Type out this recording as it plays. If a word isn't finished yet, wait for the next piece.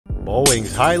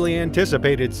Boeing's highly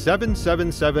anticipated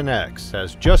 777X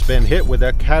has just been hit with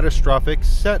a catastrophic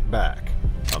setback.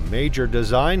 A major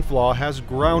design flaw has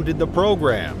grounded the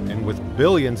program, and with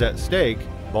billions at stake,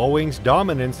 Boeing's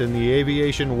dominance in the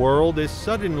aviation world is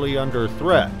suddenly under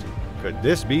threat. Could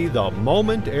this be the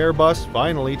moment Airbus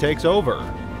finally takes over?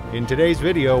 In today's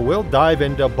video, we'll dive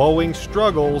into Boeing's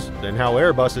struggles and how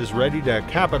Airbus is ready to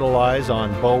capitalize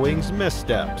on Boeing's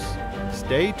missteps.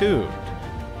 Stay tuned.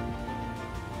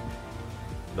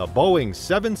 The Boeing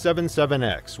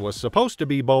 777X was supposed to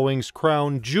be Boeing's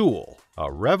crown jewel,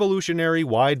 a revolutionary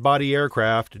wide-body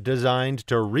aircraft designed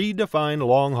to redefine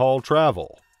long-haul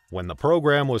travel. When the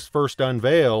program was first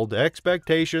unveiled,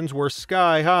 expectations were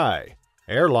sky-high.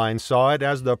 Airlines saw it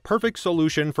as the perfect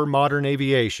solution for modern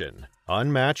aviation: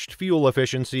 unmatched fuel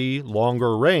efficiency,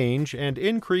 longer range, and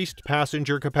increased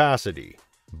passenger capacity.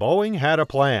 Boeing had a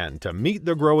plan to meet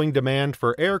the growing demand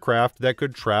for aircraft that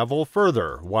could travel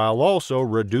further while also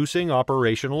reducing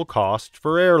operational costs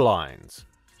for airlines.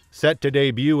 Set to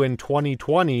debut in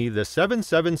 2020, the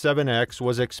 777X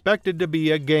was expected to be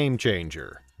a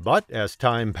game-changer. But as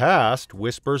time passed,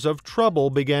 whispers of trouble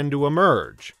began to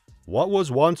emerge. What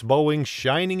was once Boeing's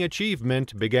shining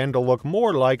achievement began to look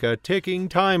more like a ticking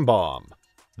time bomb.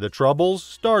 The troubles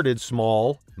started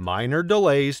small, minor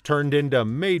delays turned into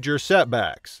major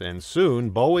setbacks, and soon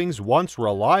Boeing's once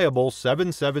reliable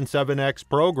 777X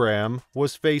program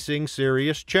was facing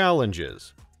serious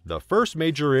challenges. The first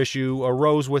major issue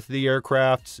arose with the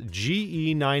aircraft's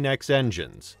GE9X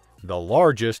engines, the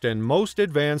largest and most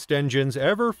advanced engines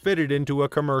ever fitted into a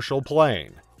commercial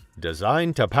plane.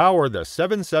 Designed to power the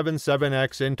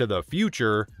 777X into the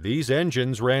future, these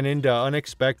engines ran into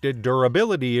unexpected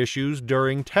durability issues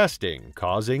during testing,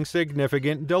 causing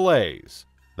significant delays.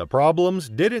 The problems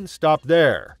didn't stop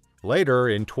there. Later,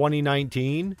 in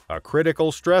 2019, a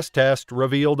critical stress test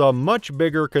revealed a much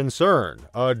bigger concern: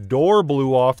 a door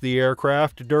blew off the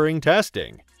aircraft during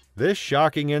testing. This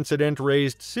shocking incident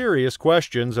raised serious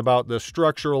questions about the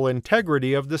structural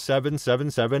integrity of the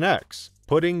 777X,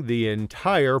 putting the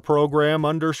entire program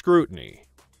under scrutiny.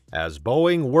 As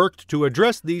Boeing worked to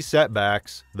address these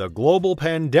setbacks, the global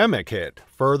pandemic hit,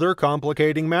 further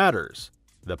complicating matters.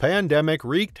 The pandemic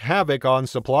wreaked havoc on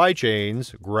supply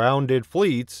chains, grounded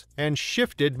fleets, and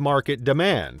shifted market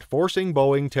demand, forcing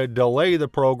Boeing to delay the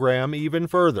program even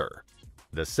further.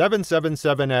 The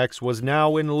 777X was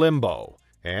now in limbo.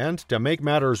 And to make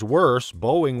matters worse,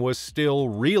 Boeing was still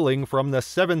reeling from the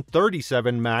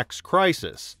 737 MAX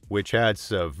crisis, which had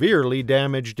severely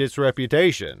damaged its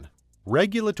reputation.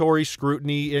 Regulatory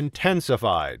scrutiny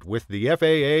intensified, with the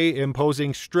FAA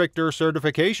imposing stricter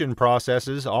certification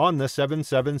processes on the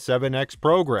 777X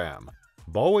program.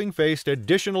 Boeing faced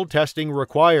additional testing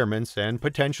requirements and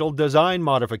potential design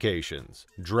modifications,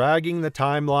 dragging the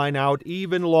timeline out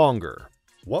even longer.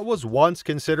 What was once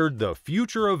considered the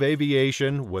future of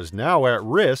aviation was now at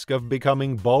risk of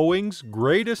becoming Boeing's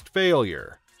greatest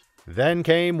failure. Then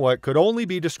came what could only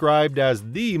be described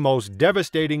as the most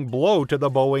devastating blow to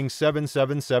the Boeing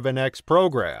 777X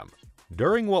program.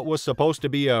 During what was supposed to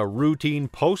be a routine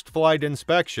post-flight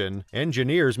inspection,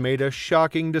 engineers made a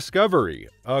shocking discovery: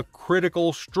 a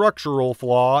critical structural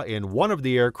flaw in one of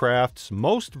the aircraft's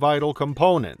most vital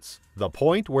components, the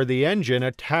point where the engine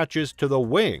attaches to the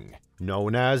wing,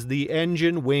 known as the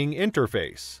engine-wing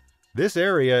interface. This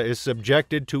area is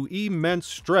subjected to immense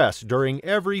stress during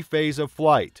every phase of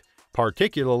flight,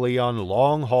 particularly on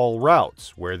long-haul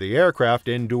routes, where the aircraft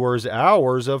endures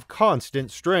hours of constant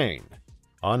strain.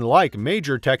 Unlike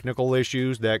major technical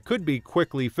issues that could be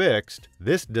quickly fixed,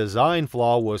 this design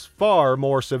flaw was far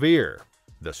more severe.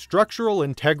 The structural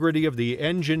integrity of the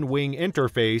engine-wing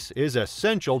interface is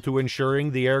essential to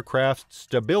ensuring the aircraft's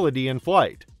stability in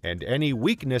flight, and any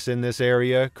weakness in this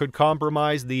area could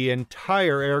compromise the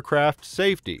entire aircraft's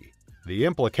safety. The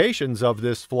implications of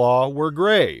this flaw were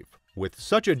grave. With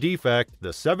such a defect,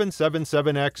 the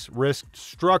 777X risked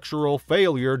structural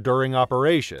failure during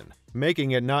operation,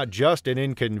 making it not just an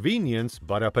inconvenience,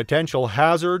 but a potential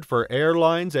hazard for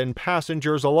airlines and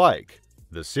passengers alike.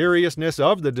 The seriousness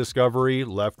of the discovery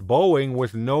left Boeing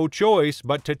with no choice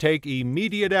but to take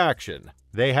immediate action.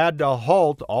 They had to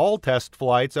halt all test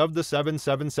flights of the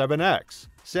 777X,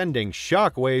 sending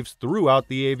shockwaves throughout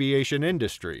the aviation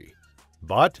industry.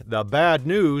 But the bad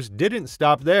news didn't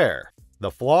stop there. The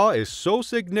flaw is so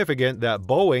significant that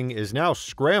Boeing is now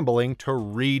scrambling to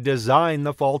redesign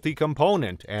the faulty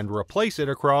component and replace it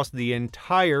across the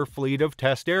entire fleet of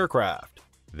test aircraft.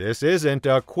 This isn't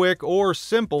a quick or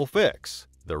simple fix.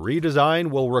 The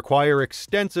redesign will require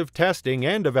extensive testing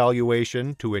and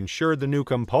evaluation to ensure the new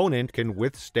component can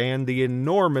withstand the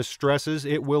enormous stresses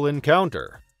it will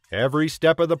encounter. Every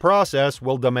step of the process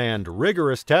will demand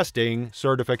rigorous testing,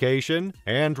 certification,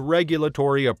 and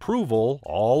regulatory approval,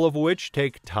 all of which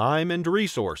take time and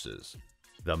resources.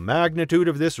 The magnitude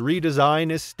of this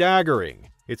redesign is staggering.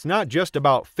 It's not just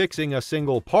about fixing a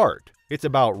single part. It's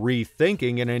about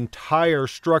rethinking an entire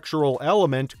structural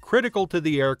element critical to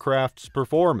the aircraft's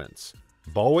performance.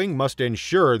 Boeing must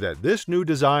ensure that this new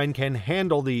design can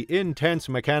handle the intense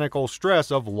mechanical stress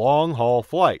of long-haul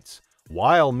flights,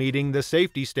 while meeting the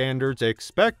safety standards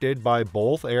expected by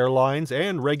both airlines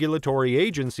and regulatory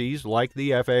agencies like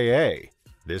the FAA.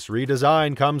 This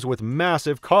redesign comes with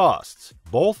massive costs,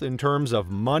 both in terms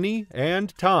of money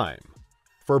and time.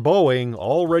 For Boeing,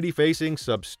 already facing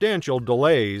substantial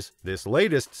delays, this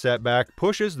latest setback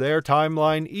pushes their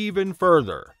timeline even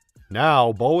further.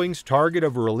 Now, Boeing's target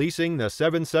of releasing the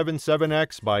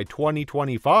 777X by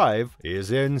 2025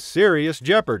 is in serious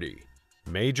jeopardy.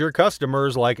 Major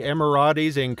customers like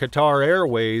Emiratis and Qatar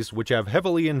Airways, which have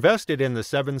heavily invested in the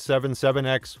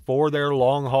 777X for their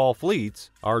long-haul fleets,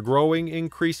 are growing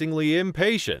increasingly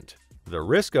impatient. The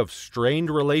risk of strained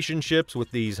relationships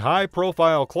with these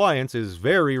high-profile clients is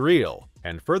very real,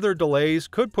 and further delays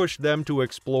could push them to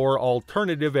explore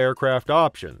alternative aircraft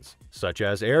options, such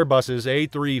as Airbus's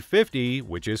A350,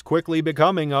 which is quickly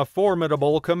becoming a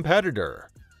formidable competitor.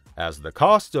 As the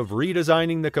costs of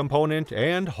redesigning the component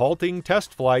and halting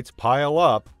test flights pile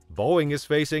up, Boeing is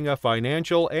facing a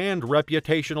financial and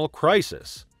reputational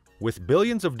crisis. With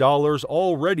billions of dollars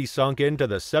already sunk into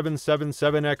the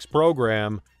 777X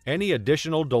program, any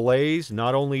additional delays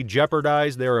not only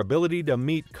jeopardize their ability to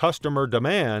meet customer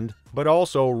demand, but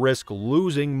also risk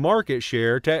losing market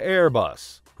share to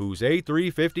Airbus, whose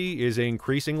A350 is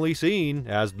increasingly seen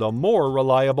as the more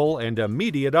reliable and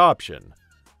immediate option.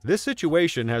 This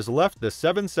situation has left the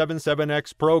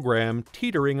 777X program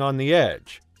teetering on the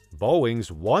edge.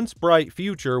 Boeing's once bright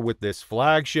future with this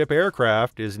flagship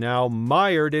aircraft is now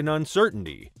mired in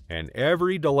uncertainty, and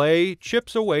every delay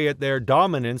chips away at their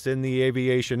dominance in the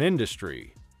aviation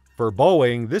industry. For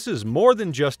Boeing, this is more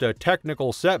than just a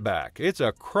technical setback, it's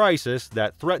a crisis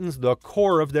that threatens the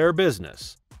core of their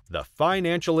business. The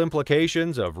financial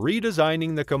implications of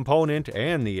redesigning the component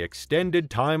and the extended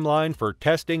timeline for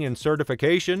testing and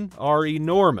certification are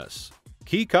enormous.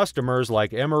 Key customers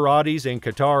like Emiratis and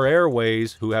Qatar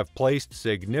Airways, who have placed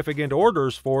significant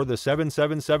orders for the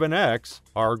 777X,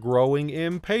 are growing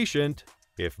impatient.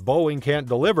 If Boeing can't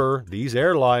deliver, these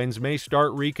airlines may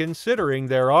start reconsidering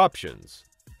their options.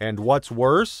 And what's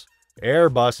worse,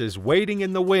 Airbus is waiting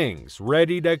in the wings,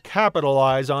 ready to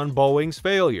capitalize on Boeing's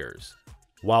failures.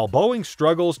 While Boeing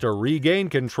struggles to regain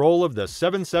control of the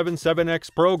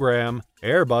 777X program,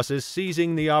 Airbus is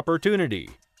seizing the opportunity.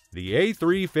 The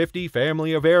A350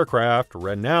 family of aircraft,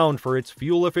 renowned for its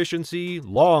fuel efficiency,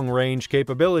 long-range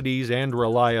capabilities, and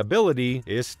reliability,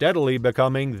 is steadily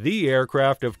becoming the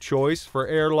aircraft of choice for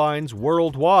airlines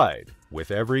worldwide.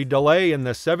 With every delay in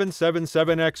the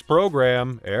 777X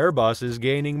program, Airbus is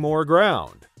gaining more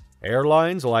ground.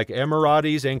 Airlines like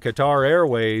Emiratis and Qatar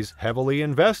Airways, heavily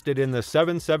invested in the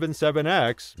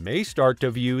 777X, may start to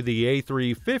view the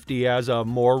A350 as a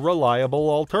more reliable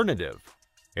alternative.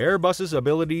 Airbus's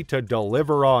ability to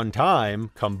deliver on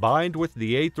time, combined with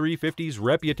the A350's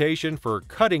reputation for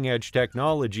cutting-edge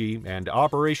technology and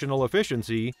operational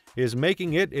efficiency, is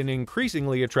making it an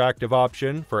increasingly attractive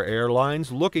option for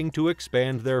airlines looking to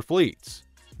expand their fleets.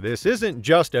 This isn't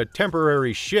just a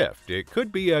temporary shift, it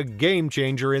could be a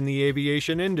game-changer in the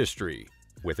aviation industry.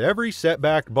 With every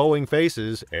setback Boeing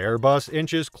faces, Airbus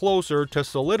inches closer to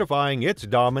solidifying its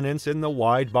dominance in the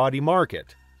wide-body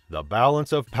market. The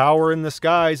balance of power in the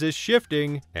skies is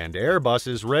shifting, and Airbus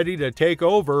is ready to take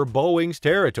over Boeing's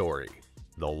territory.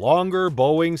 The longer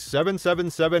Boeing's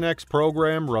 777X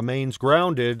program remains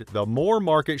grounded, the more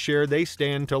market share they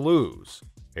stand to lose.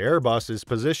 Airbus is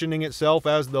positioning itself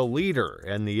as the leader,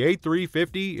 and the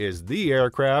A350 is the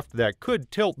aircraft that could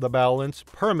tilt the balance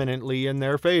permanently in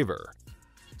their favor.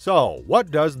 So, what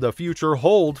does the future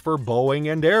hold for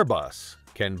Boeing and Airbus?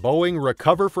 Can Boeing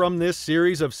recover from this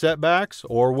series of setbacks,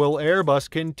 or will Airbus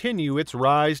continue its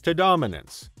rise to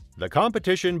dominance? The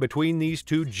competition between these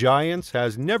two giants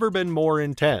has never been more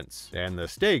intense, and the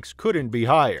stakes couldn't be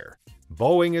higher.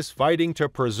 Boeing is fighting to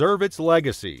preserve its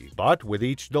legacy, but with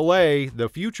each delay, the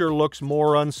future looks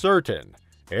more uncertain.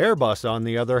 Airbus, on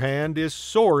the other hand, is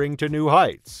soaring to new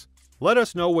heights. Let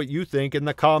us know what you think in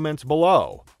the comments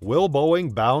below. Will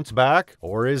Boeing bounce back,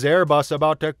 or is Airbus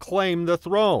about to claim the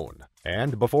throne?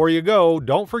 And before you go,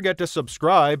 don't forget to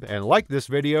subscribe and like this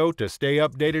video to stay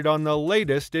updated on the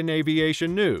latest in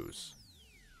aviation news.